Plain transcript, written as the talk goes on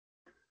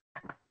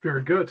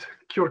Very good.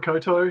 Kia ora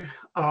koutou.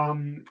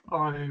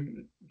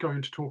 I'm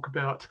going to talk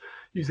about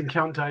using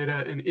count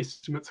data and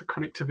estimates of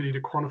connectivity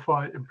to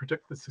quantify and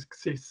predict the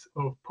success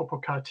of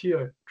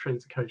popokatia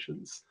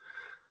translocations.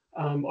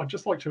 I'd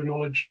just like to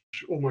acknowledge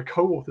all my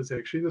co-authors,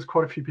 actually. There's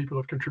quite a few people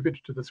who have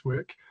contributed to this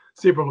work,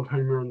 several of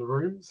whom are in the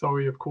room.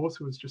 Zoe, of course,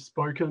 who has just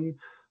spoken.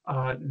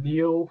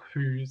 Neil,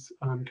 who's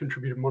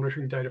contributed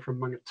monitoring data from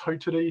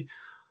Mangatotiri.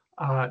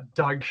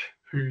 Doug,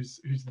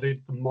 who's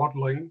led the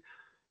modelling.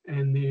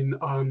 And then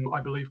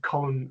I believe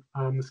Colin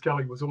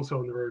Muscali was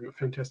also in the room, a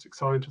fantastic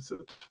scientist at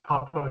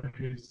Papa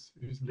who's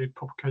led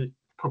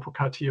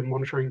popokatia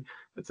monitoring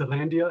at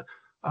Zealandia.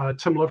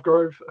 Tim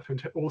Lovegrove,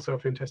 also a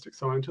fantastic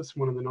scientist,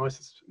 one of the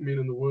nicest men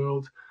in the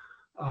world,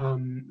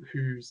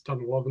 who's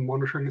done a lot of the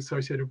monitoring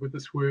associated with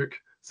this work.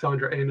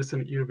 Sandra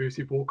Anderson at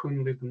University of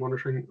Auckland led the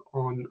monitoring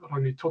on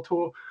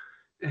Rangitoto.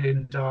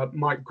 And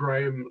Mike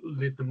Graham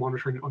led the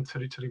monitoring on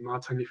Tiritiri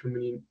Mātangi for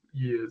many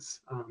years.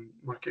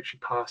 Mike actually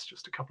passed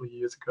just a couple of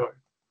years ago.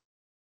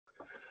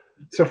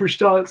 So if we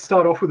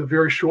start off with a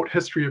very short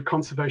history of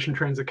conservation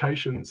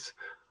translocations,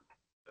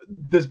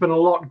 there's been a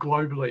lot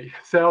globally,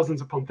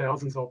 thousands upon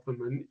thousands of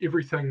them, and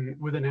everything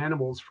within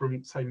animals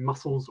from, say,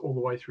 mussels all the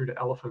way through to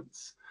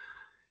elephants.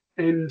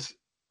 And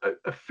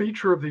a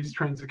feature of these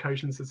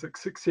translocations is that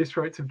success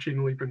rates have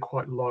generally been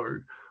quite low,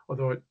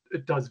 although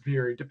it does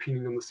vary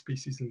depending on the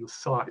species and the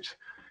site.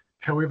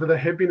 However, they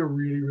have been a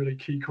really, really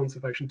key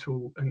conservation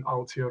tool in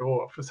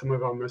Aotearoa for some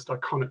of our most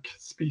iconic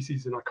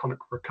species and iconic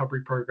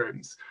recovery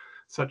programs,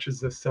 such as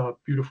this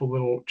beautiful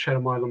little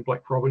Chatham Island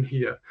black robin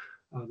here.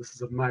 This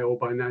is a male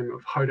by name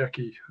of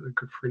Hauraki, a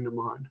good friend of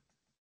mine.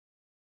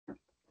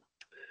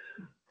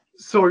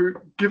 So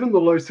given the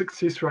low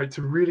success rates,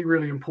 a really,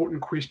 really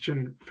important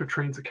question for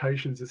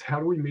translocations is how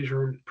do we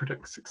measure and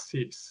predict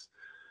success?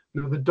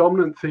 Now, the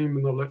dominant theme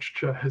in the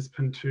literature has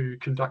been to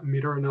conduct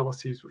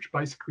meta-analyses, which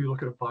basically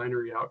look at a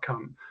binary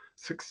outcome,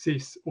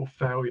 success or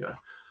failure.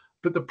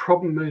 But the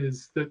problem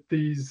is that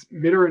these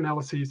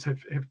meta-analyses have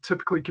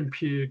typically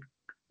compared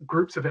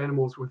groups of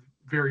animals with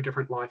very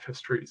different life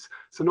histories.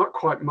 So not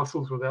quite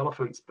mussels with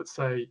elephants, but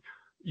say,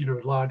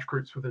 large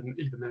groups within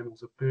either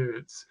mammals or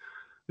birds.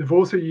 They've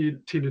also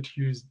tended to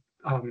use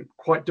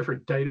quite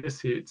different data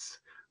sets,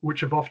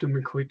 which have often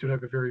been collected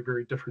over very,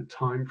 very different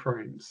time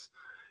frames.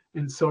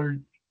 And so,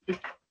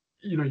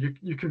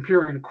 you're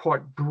comparing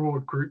quite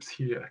broad groups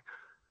here.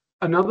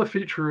 Another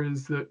feature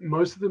is that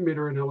most of the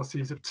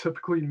meta-analyses have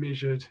typically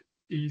measured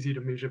easy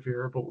to measure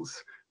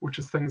variables, which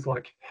is things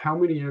like how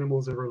many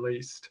animals are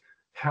released,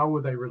 how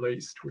were they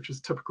released, which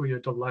is typically a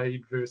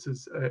delayed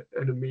versus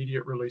an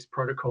immediate release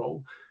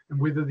protocol, and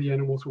whether the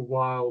animals were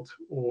wild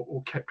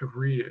or captive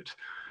reared.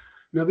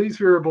 Now, these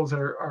variables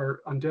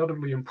are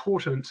undoubtedly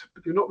important,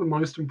 but they're not the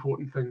most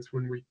important things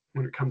when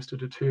it comes to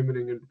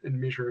determining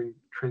and measuring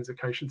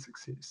translocation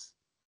success.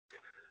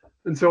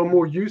 And so a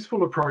more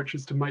useful approach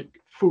is to make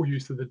full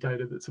use of the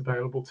data that's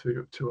available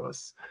to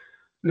us.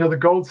 Now, the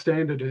gold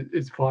standard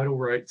is vital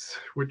rates,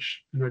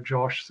 which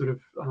Josh sort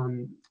of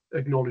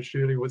acknowledged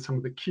earlier with some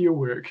of the Kia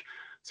work.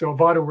 So our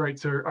vital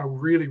rates are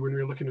really when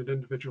we're looking at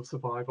individual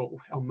survival,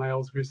 our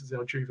males versus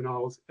our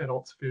juveniles,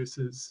 adults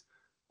versus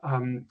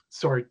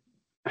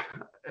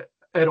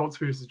adults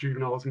versus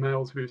juveniles,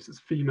 males versus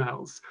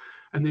females,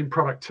 and then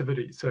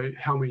productivity. So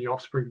how many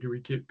offspring do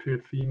we get per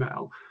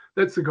female?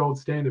 That's the gold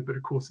standard, but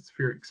of course it's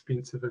very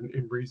expensive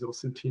and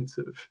resource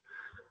intensive.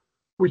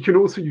 We can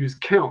also use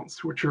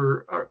counts, which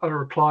are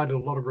applied at a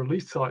lot of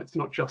release sites,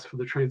 not just for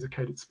the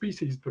translocated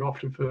species, but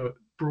often for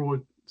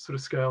broad sort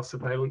of scale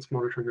surveillance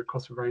monitoring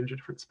across a range of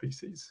different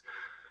species.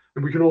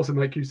 And we can also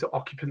make use of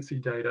occupancy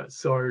data.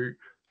 So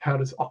how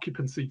does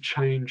occupancy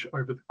change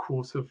over the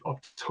course of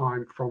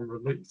time from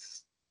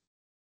release?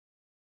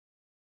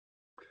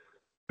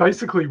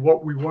 Basically,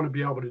 what we want to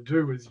be able to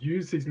do is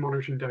use these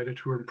monitoring data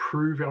to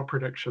improve our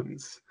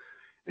predictions.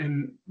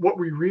 And what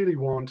we really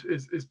want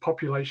is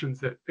populations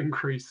that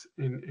increase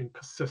and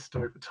persist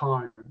over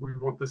time. We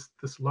want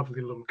this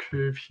lovely little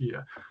curve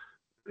here.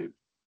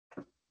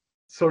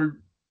 So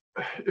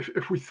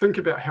if we think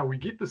about how we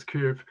get this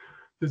curve,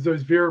 there's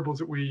those variables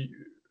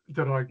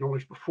that I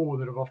acknowledged before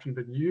that have often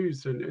been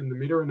used in the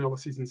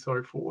meta-analyses and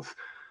so forth.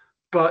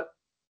 But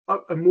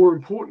a more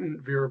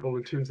important variable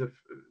in terms of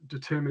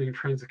determining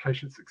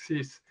translocation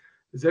success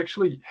is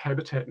actually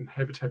habitat and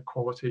habitat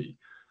quality.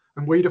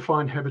 And we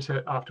define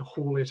habitat after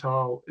Hall et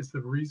al. As the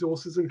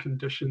resources and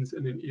conditions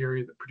in an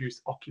area that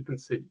produce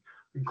occupancy,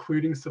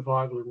 including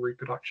survival and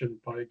reproduction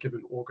by a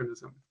given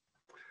organism.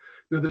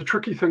 Now, the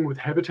tricky thing with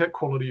habitat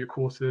quality, of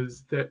course,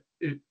 is that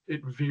it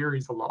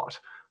varies a lot.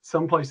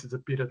 Some places are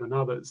better than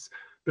others.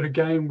 But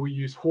again, we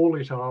use Hall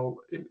et al.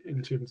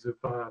 In terms of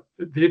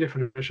their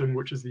definition,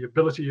 which is the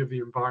ability of the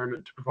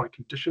environment to provide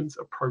conditions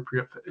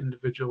appropriate for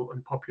individual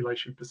and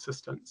population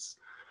persistence.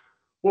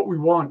 What we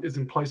want is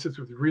in places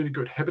with really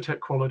good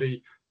habitat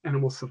quality,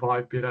 animals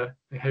survive better,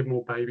 they have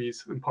more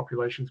babies, and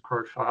populations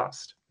grow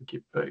fast and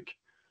get big.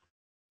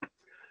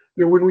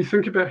 Now, when we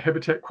think about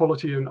habitat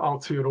quality in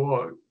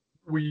Aotearoa,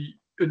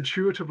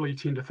 intuitively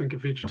tend to think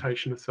of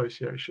vegetation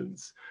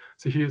associations.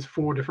 So here's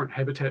 4 different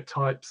habitat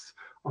types.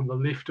 On the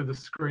left of the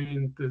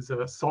screen, there's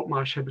a salt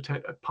marsh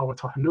habitat at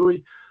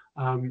Pawatahanui,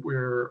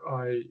 where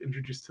I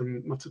introduced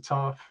some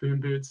matata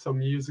fernbirds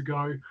some years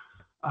ago.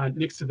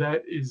 Next to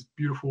that is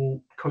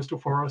beautiful coastal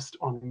forest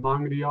on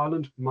Mangere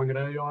Island,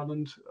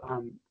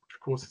 which of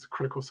course is a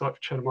critical site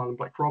for Chatham Island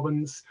black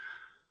robins.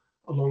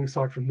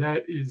 Alongside from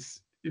that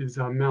is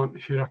Mount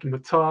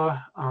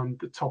Hirakimata,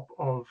 the top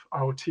of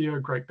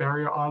Aotea, Great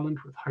Barrier Island,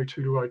 with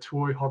Hauturu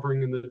Otoi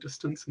hovering in the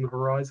distance in the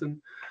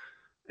horizon.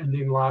 And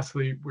then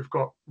lastly, we've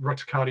got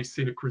Ratukari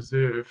Scenic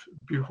Reserve,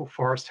 beautiful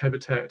forest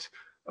habitat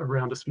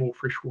around a small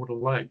freshwater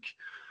lake.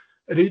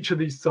 At each of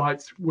these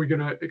sites, we're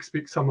going to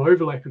expect some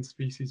overlap in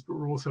species, but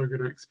we're also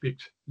going to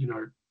expect,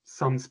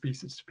 some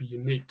species to be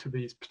unique to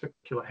these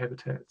particular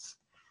habitats.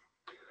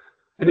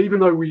 And even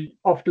though we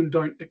often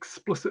don't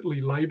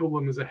explicitly label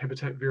them as a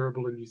habitat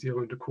variable in New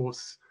Zealand, of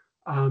course,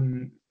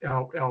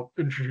 our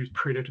introduced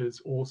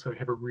predators also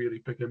have a really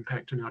big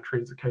impact in our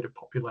translocated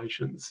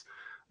populations,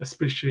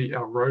 especially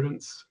our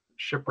rodents,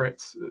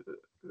 shiprats,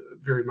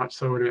 very much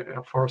so in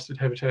our forested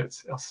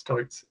habitats, our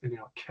stoats and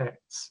our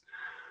cats.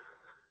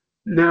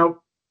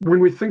 Now, when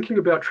we're thinking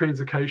about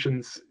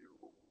translocations,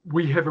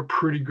 we have a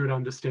pretty good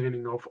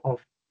understanding of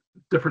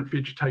different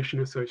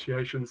vegetation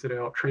associations that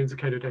our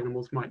translocated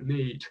animals might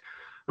need.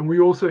 And we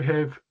also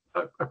have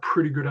a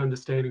pretty good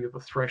understanding of the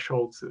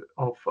thresholds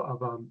of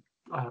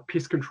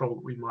pest control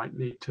that we might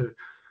need to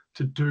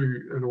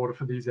do in order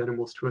for these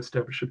animals to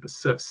establish and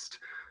persist.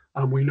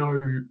 We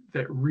know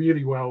that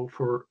really well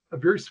for a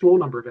very small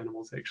number of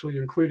animals, actually,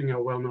 including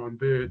our well-known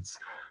birds,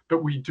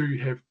 but we do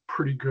have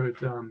pretty good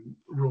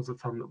rules of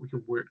thumb that we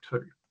can work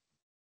to.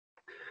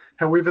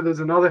 However, there's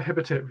another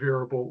habitat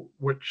variable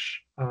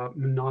which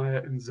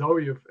Manaya and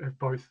Zoe have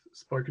both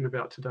spoken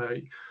about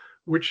today,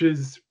 which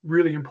is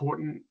really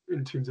important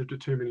in terms of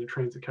determining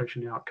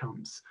translocation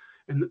outcomes,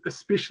 and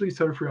especially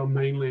so for our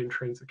mainland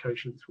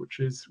translocations,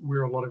 which is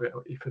where a lot of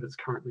our effort is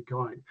currently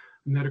going.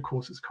 And that, of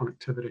course, is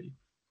connectivity.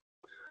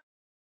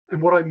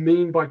 And what I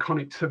mean by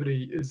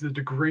connectivity is the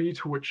degree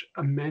to which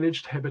a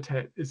managed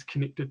habitat is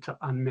connected to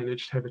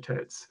unmanaged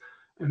habitats.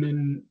 And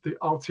in the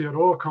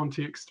Aotearoa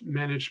context,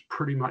 managed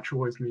pretty much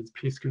always means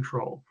pest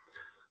control.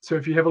 So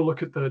if you have a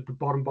look at the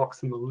bottom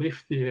box on the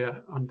left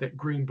there, that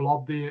green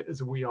blob there is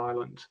a wee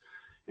island.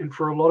 And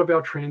for a lot of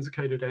our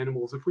translocated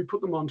animals, if we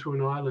put them onto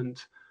an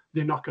island,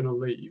 they're not going to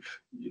leave.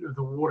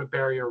 The water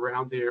barrier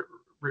around there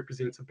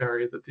represents a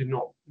barrier that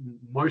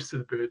most of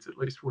the birds at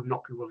least would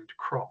not be willing to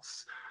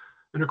cross.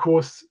 And of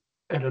course,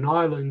 at an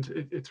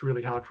island, it's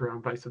really hard for our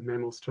invasive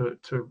mammals to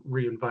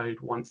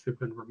reinvade once they've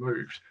been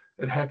removed.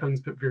 It happens,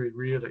 but very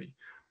rarely.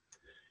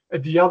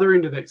 At the other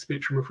end of that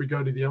spectrum, if we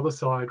go to the other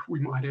side, we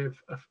might have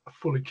a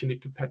fully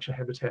connected patch of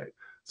habitat.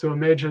 So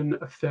imagine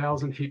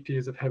 1,000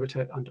 hectares of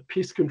habitat under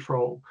pest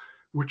control,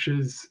 which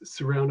is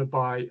surrounded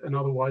by an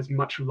otherwise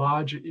much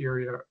larger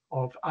area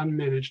of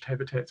unmanaged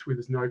habitats where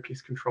there's no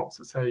pest control.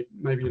 So say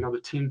maybe another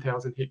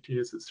 10,000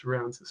 hectares that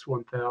surrounds this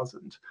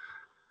 1,000.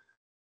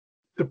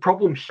 The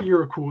problem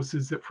here, of course,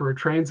 is that for a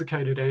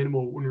translocated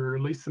animal, when we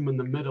release them in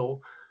the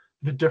middle,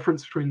 the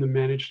difference between the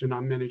managed and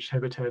unmanaged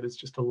habitat is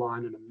just a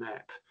line in a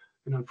map.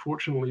 And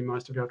unfortunately,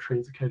 most of our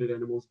translocated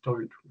animals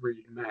don't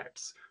read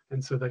maps,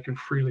 and so they can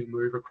freely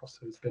move across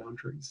those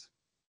boundaries.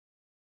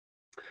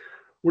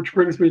 Which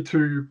brings me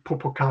to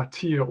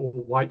popokatea, or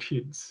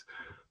whiteheads.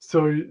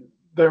 So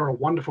they're a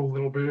wonderful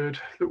little bird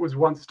that was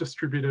once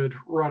distributed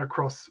right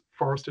across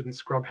forested and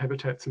scrub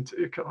habitats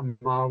into Ika and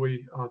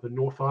Maui, the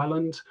North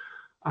Island.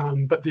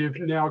 But they've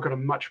now got a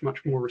much,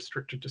 much more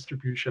restricted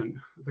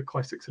distribution, the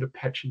classic sort of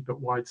patchy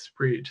but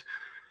widespread.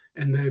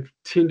 And they've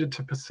tended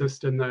to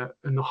persist in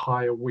the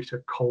higher,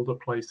 wetter, colder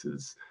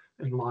places,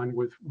 in line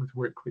with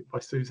work by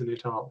Susan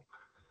et al.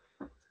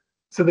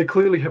 So they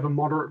clearly have a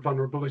moderate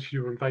vulnerability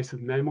to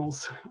invasive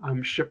mammals.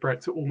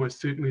 Shiprats are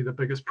almost certainly the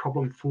biggest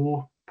problem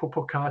for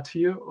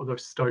popokatea, although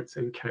stoats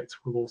and cats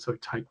will also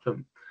take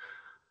them.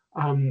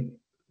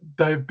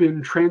 They've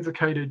been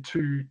translocated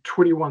to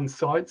 21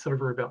 sites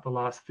over about the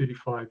last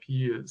 35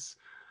 years.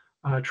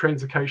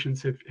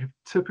 Translocations have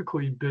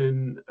typically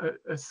been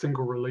a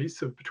single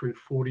release of between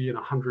 40 and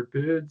 100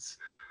 birds,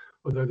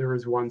 although there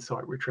is one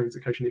site where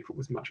translocation effort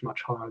was much,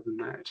 much higher than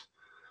that.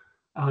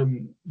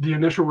 The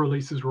initial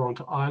releases were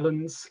onto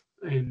islands,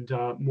 and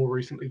more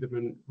recently they've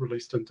been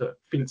released into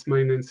fenced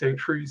mainland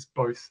sanctuaries,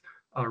 both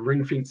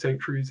ring fence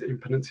sanctuaries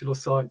and peninsula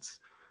sites,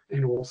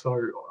 and also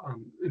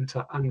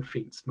into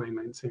unfenced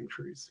mainland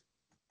sanctuaries.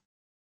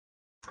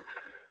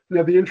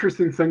 Now, the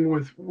interesting thing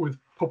with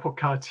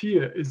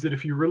popokatea is that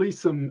if you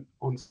release them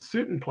on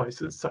certain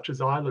places, such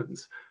as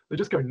islands, they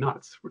just go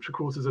nuts, which of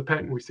course is a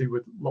pattern we see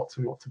with lots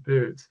and lots of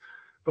birds.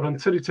 But on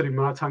Tiritiri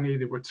Mātangi,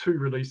 there were 2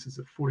 releases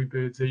of 40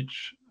 birds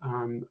each,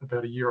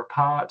 about a year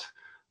apart,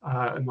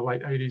 in the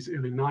late 80s,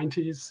 early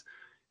 90s.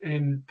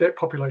 And that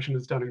population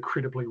has done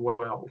incredibly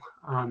well.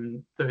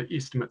 The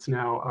estimates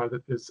now are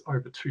that there's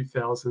over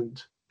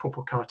 2,000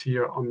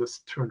 popokatea on this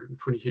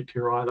 220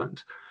 hectare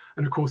island.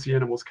 And of course, the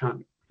animals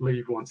can't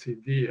leave once they're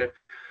there.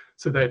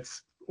 So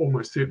that's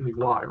almost certainly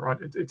why, right?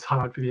 It's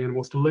hard for the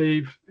animals to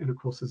leave, and of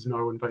course there's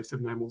no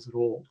invasive mammals at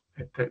all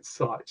at that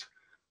site.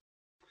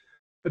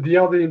 At the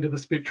other end of the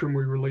spectrum,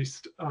 we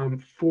released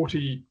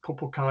 40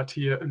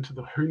 popokatea into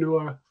the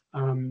Hunua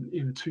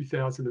in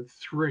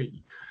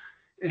 2003.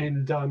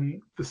 And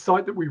the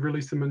site that we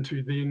released them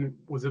into then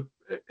was,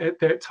 at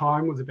that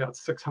time, was about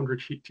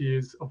 600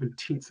 hectares of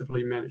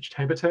intensively managed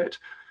habitat.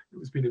 It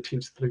was being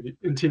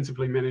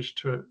intensively managed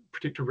to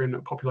protect a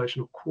remnant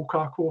population of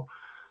kōkako,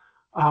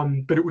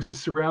 but it was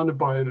surrounded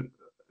by an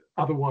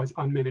otherwise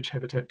unmanaged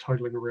habitat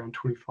totaling around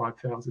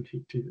 25,000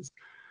 hectares,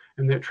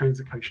 and that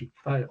translocation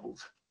failed.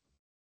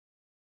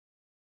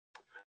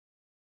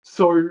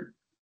 So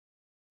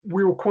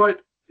we were quite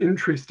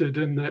interested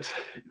in that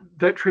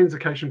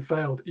translocation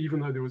failed, even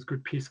though there was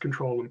good pest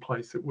control in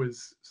place. It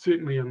was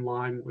certainly in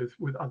line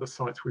with other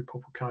sites where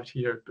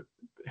popokatea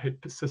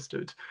had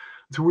persisted.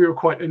 So we were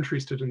quite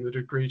interested in the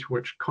degree to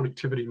which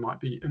connectivity might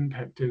be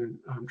impacting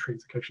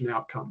translocation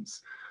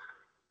outcomes.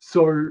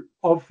 So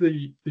of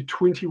the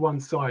 21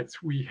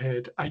 sites, we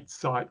had 8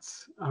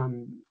 sites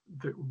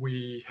that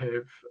we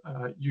have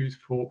used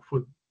for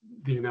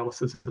the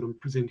analysis that I'm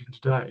presenting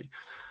today.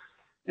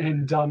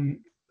 And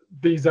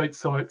these 8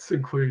 sites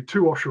include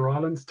 2 offshore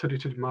islands,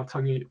 Tiritiri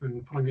Matangi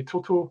and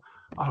Rangitoto,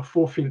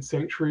 4 fenced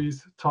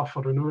sanctuaries,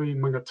 Tawharanui,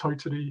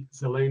 Mangatauteri,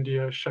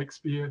 Zealandia,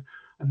 Shakespeare,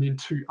 and then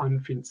 2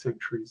 unfenced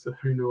sanctuaries, the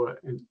Hunua,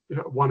 and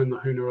one in the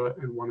Hunua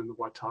and one in the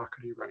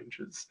Waitakere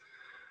ranges.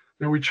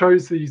 Now we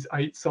chose these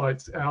 8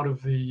 sites out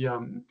of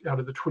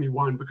the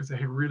 21 because they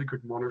have really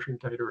good monitoring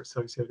data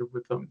associated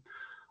with them.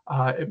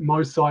 At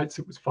most sites,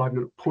 it was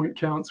 5-minute point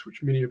counts,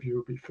 which many of you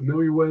will be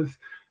familiar with.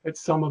 At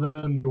some of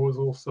them, there was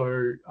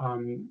also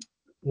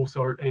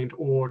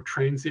and/or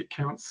transect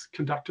counts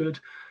conducted.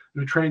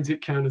 And a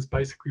transect count is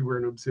basically where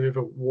an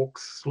observer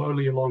walks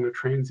slowly along a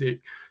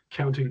transect,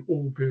 counting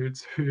all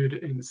birds heard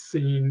and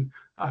seen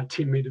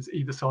 10 meters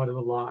either side of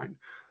the line.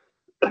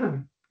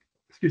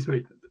 Excuse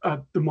me.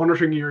 The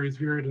monitoring areas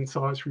varied in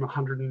size from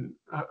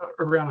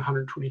around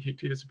 120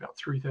 hectares, about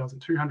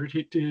 3,200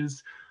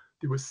 hectares.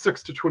 There was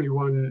 6 to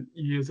 21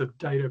 years of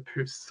data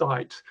per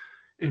site,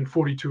 and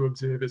 42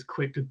 observers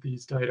collected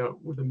these data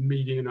with a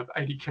median of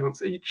 80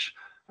 counts each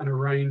and a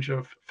range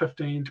of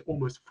 15 to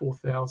almost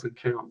 4,000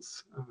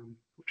 counts,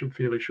 which I'm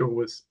fairly sure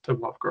was Tim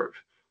Lovegrove.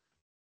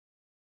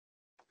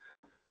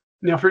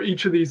 Now, for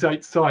each of these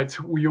 8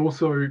 sites, we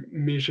also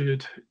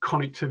measured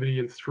connectivity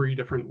in 3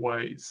 different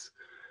ways.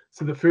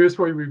 So the first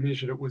way we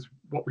measured it was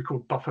what we call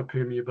buffer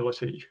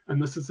permeability.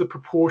 And this is the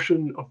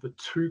proportion of the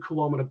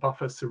 2-kilometer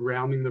buffer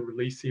surrounding the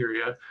release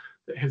area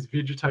that has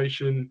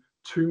vegetation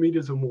 2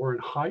 meters or more in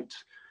height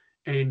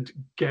and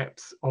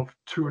gaps of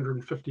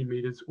 250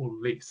 meters or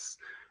less.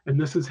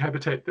 And this is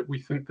habitat that we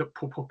think that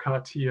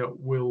popokatea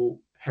will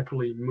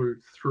happily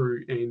move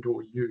through and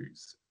or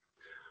use.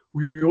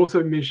 We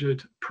also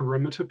measured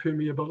perimeter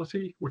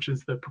permeability, which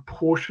is the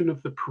proportion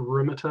of the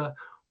perimeter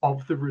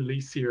of the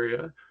release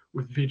area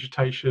with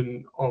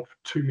vegetation of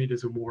 2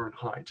 meters or more in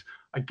height.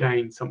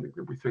 Again, something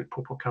that we think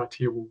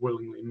popokatea will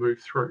willingly move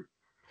through.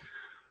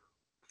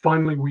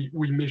 Finally,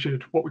 we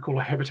measured what we call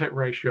a habitat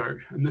ratio,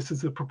 and this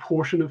is the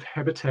proportion of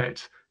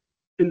habitat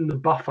in the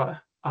buffer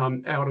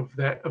out of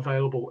that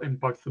available in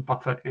both the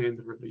buffer and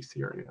the release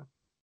area.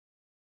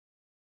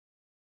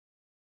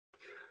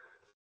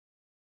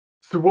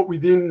 So what we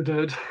then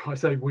did, I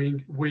say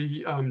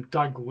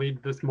Doug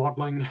led this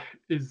modeling,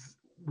 is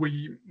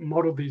we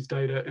modeled these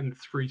data in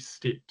 3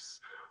 steps.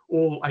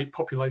 All 8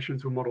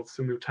 populations were modeled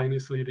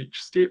simultaneously at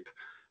each step.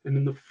 And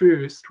in the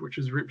first, which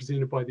is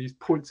represented by these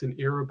points and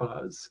error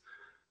bars,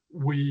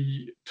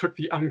 we took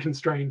the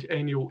unconstrained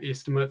annual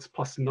estimates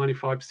plus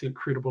 95%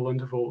 credible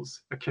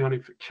intervals,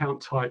 accounting for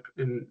count type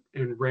and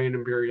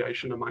random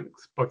variation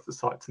amongst both the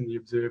sites and the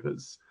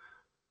observers.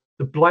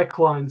 The black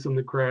lines on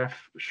the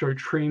graph show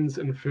trends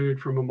inferred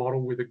from a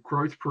model where the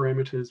growth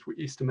parameters were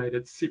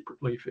estimated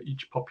separately for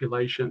each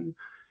population.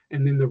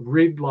 And then the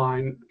red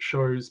line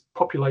shows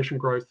population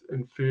growth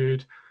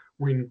inferred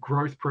when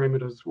growth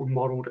parameters were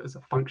modeled as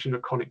a function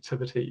of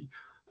connectivity.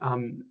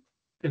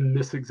 In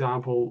this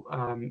example,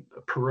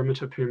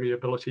 perimeter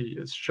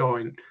permeability is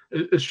shown,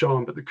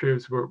 but the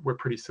curves were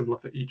pretty similar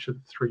for each of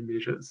the 3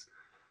 measures.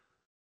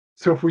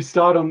 So if we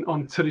start on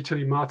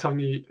Tiritiri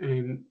Matangi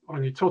and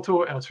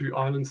Rangitoto, our 2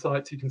 island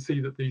sites, you can see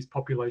that these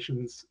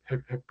populations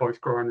have both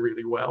grown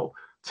really well.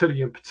 Tiri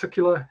in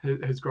particular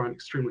has grown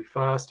extremely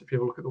fast. If you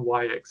have a look at the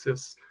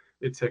y-axis,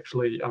 it's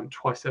actually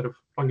twice that of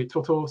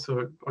Rangitoto.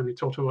 So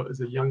Rangitoto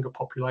is a younger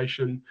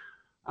population.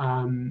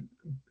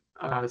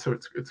 So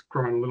it's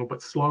grown a little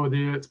bit slower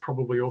there. It's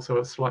probably also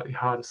a slightly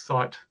harder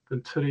site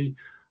than Tiri,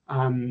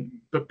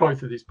 but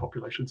both of these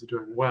populations are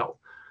doing well.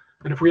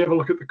 And if we have a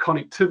look at the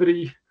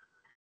connectivity,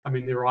 I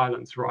mean, they're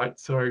islands, right?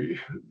 So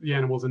the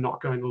animals are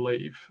not going to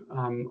leave.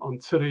 On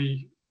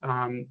Tiri,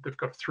 they've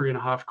got a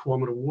 3.5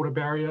 kilometer water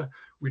barrier.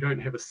 We don't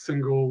have a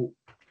single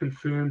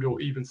confirmed or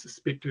even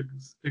suspected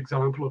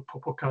example of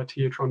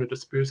popokatea trying to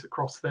disperse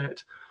across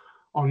that.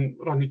 On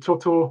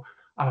Rangitoto,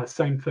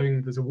 same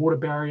thing, there's a water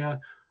barrier.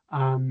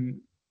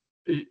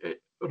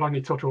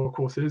 Rangitoto, of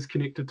course, is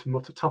connected to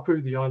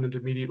Motatapu, the island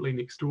immediately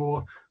next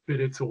door, but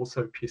it's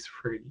also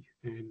pest-free.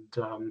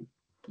 And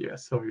yeah,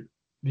 so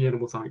the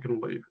animals aren't going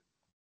to leave.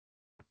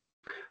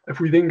 If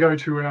we then go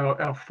to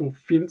our 4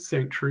 fence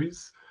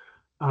sanctuaries,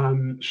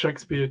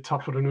 Shakespeare,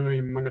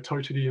 Tawharanui,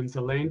 Mangatotiri, and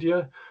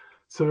Zealandia.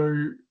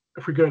 So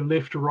if we go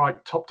left to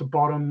right, top to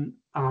bottom,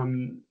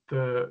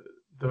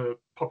 the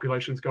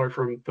populations go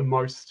from the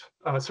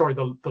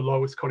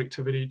lowest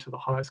connectivity to the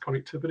highest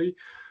connectivity.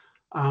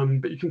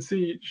 But you can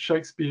see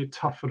Shakespeare,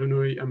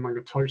 Tawharanui, and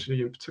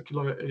Mangatotiri in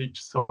particular at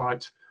each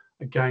site.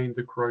 Again,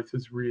 the growth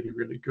is really,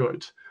 really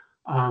good.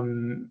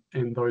 And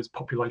those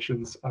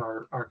populations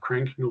are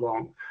cranking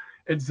along.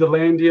 At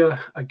Zealandia,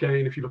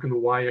 again, if you look in the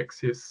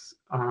y-axis,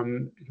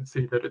 you can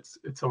see that it's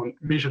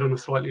measured on a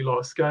slightly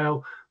lower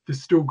scale.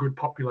 There's still good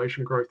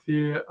population growth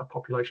there. A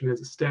population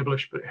has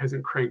established, but it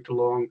hasn't cranked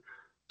along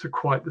to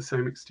quite the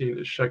same extent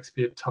as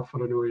Shakespeare,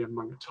 Tawharanui, and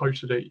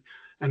Mangatotiri.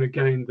 And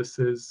again, this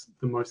is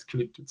the most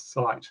connected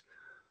site.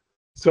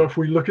 So if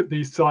we look at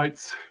these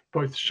sites,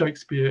 both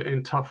Shakespeare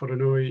and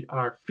Tawharanui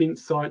are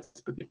fence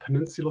sites, but they're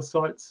peninsula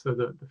sites. So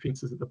the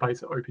fences at the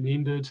base are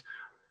open-ended.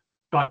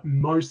 But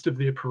most of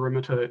their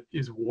perimeter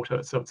is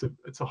water, so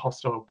it's a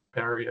hostile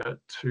barrier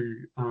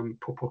to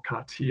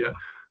Popokatia.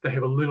 They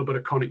have a little bit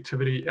of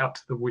connectivity out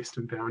to the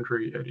western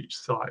boundary at each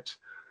site.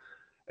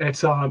 At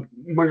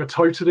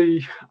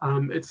Mangatotiri,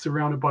 it's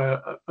surrounded by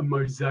a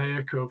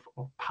mosaic of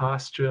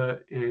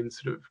pasture and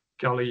sort of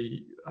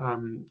gully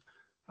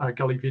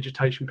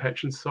vegetation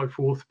patch and so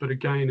forth. But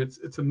again,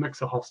 it's a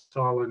mix of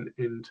hostile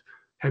and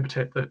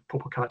habitat that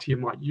Popokatia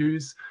might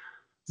use.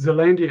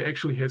 Zealandia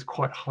actually has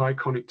quite high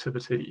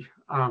connectivity,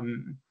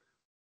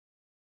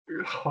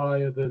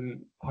 higher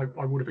than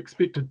I would have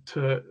expected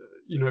to,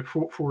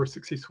 for a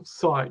successful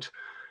site.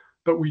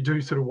 But we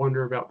do sort of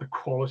wonder about the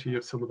quality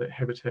of some of that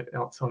habitat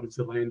outside of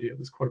Zealandia.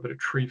 There's quite a bit of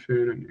tree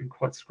fern and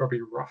quite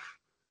scrubby, rough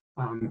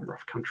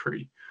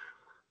country.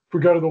 If we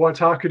go to the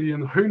Waitakere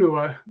and the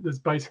Hunua, there's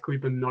basically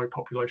been no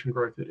population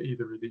growth at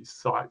either of these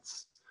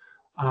sites.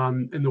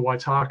 In the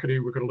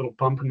Waitakere, we've got a little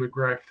bump in the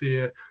graph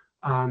there.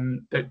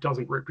 That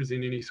doesn't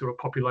represent any sort of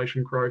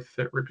population growth.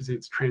 That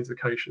represents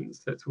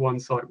translocations. That's one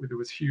site where there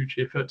was huge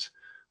effort.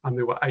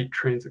 There were 8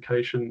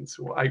 translocations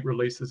or 8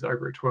 releases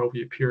over a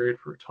 12-year period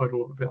for a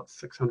total of about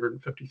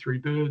 653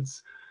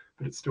 birds,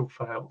 but it still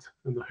failed.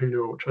 And the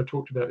Hunua, which I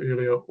talked about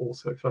earlier,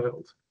 also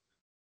failed.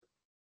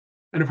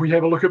 And if we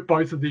have a look at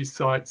both of these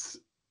sites,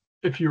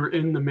 if you're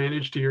in the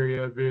managed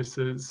area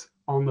versus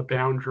on the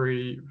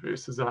boundary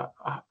versus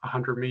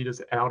 100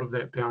 meters out of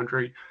that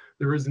boundary,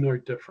 there is no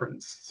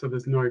difference. So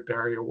there's no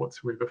barrier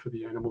whatsoever for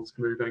the animals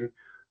moving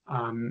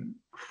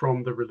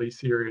from the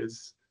release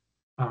areas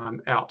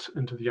out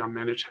into the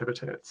unmanaged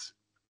habitats.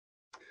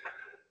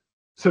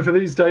 So for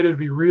these data to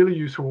be really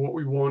useful, what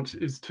we want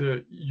is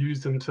to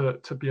use them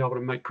to be able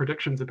to make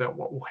predictions about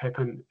what will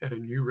happen at a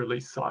new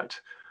release site.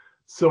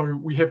 So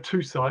we have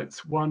 2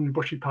 sites, one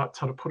Bush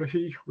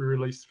MBIE-funded, we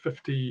released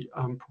 50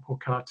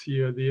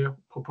 Popokatia there,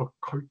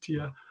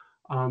 Popokotia,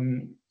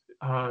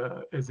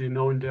 as they're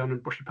known down in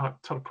Bush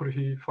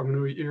MBIE-funded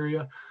Whanganui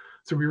area.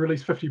 So we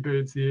released 50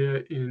 birds there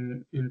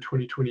in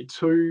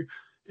 2022.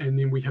 And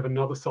then we have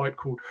another site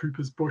called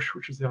Hooper's Bush,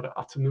 which is out at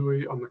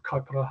Atanui on the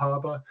Kaipara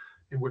Harbour.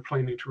 And we're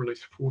planning to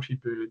release 40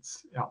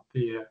 birds out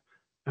there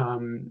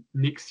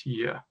next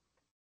year.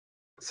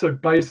 So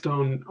based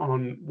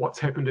on what's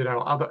happened at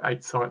our other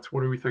 8 sites,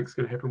 what do we think is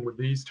going to happen with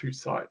these 2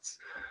 sites?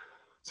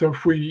 So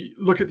if we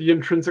look at the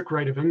intrinsic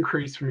rate of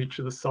increase from each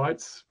of the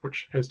sites,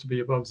 which has to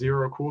be above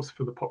 0, of course,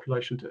 for the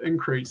population to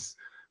increase,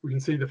 we can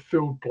see the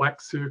filled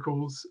black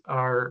circles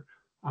are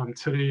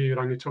Tiri,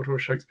 Rangitoto,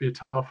 Shakespeare,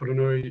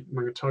 Tawharanui,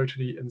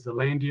 Mangatotiri, and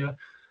Zealandia.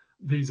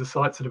 These are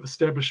sites that have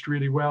established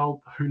really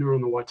well. Hunua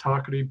and the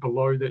Waitakere,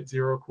 below that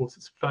 0, of course,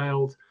 has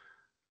failed.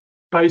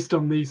 Based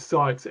on these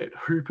sites at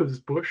Hooper's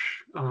Bush,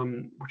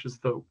 which is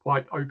the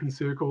white open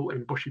circle,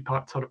 and Bush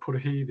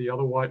MBIE-funded, the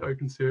other white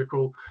open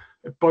circle,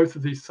 at both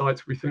of these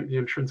sites, we think the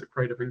intrinsic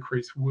rate of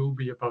increase will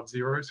be above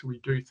 0. So we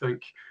do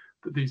think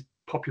that these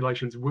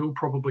populations will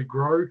probably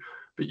grow,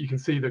 but you can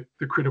see that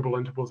the credible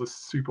intervals are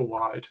super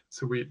wide.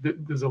 So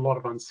there's a lot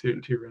of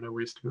uncertainty around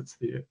our estimates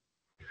there.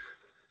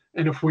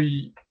 And if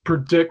we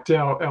predict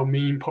our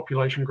mean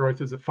population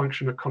growth as a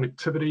function of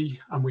connectivity,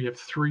 we have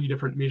 3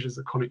 different measures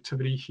of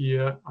connectivity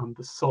here,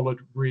 the solid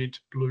red,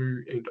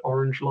 blue, and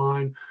orange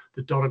line.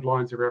 The dotted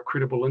lines are our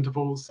credible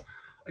intervals.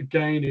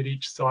 Again, at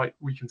each site,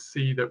 we can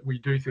see that we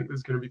do think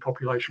there's going to be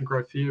population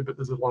growth here, but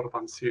there's a lot of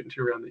uncertainty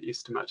around the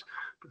estimate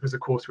because, of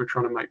course, we're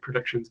trying to make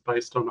predictions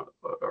based on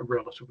a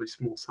relatively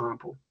small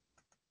sample.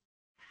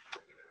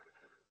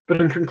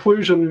 But in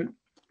conclusion,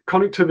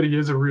 connectivity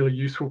is a really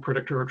useful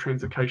predictor of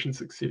translocation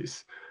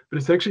success, but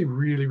it's actually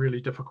really,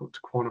 really difficult to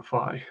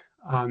quantify.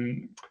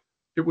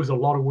 It was a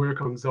lot of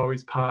work on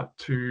Zoe's part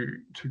to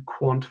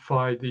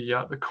quantify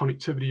the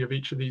connectivity of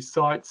each of these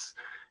sites.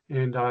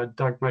 And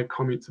Doug made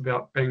comments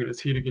about banging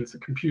his head against the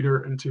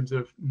computer in terms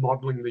of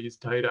modeling these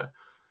data.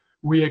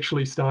 We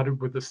actually started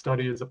with the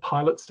study as a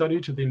pilot study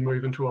to then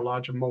move into a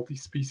larger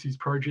multi-species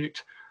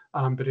project.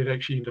 but it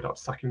actually ended up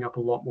sucking up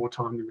a lot more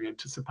time than we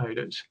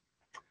anticipated.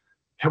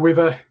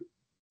 However,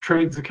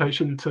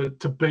 translocation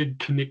to big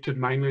connected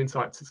mainland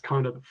sites is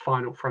kind of the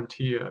final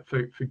frontier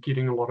for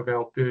getting a lot of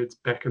our birds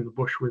back in the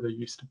bush where they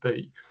used to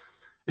be.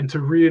 And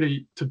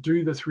to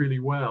do this really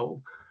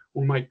well,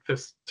 will make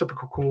this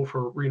typical call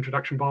for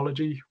reintroduction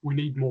biology. We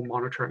need more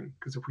monitoring,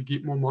 because if we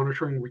get more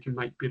monitoring, we can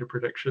make better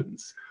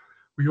predictions.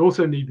 We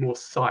also need more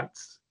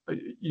sites.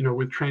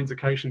 With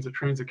translocations, a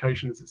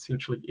translocation is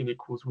essentially n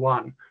equals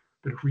 1.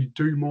 But if we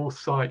do more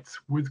sites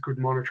with good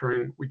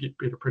monitoring, we get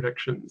better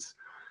predictions.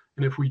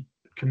 And if we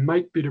can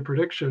make better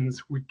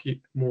predictions, we get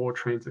more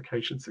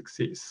translocation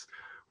success,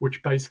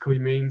 which basically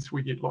means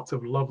we get lots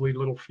of lovely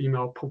little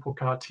female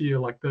pulpocartia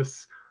like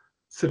this,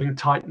 sitting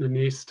tight in a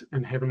nest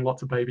and having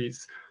lots of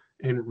babies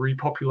and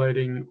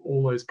repopulating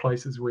all those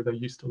places where they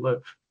used to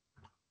live.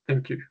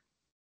 Thank you.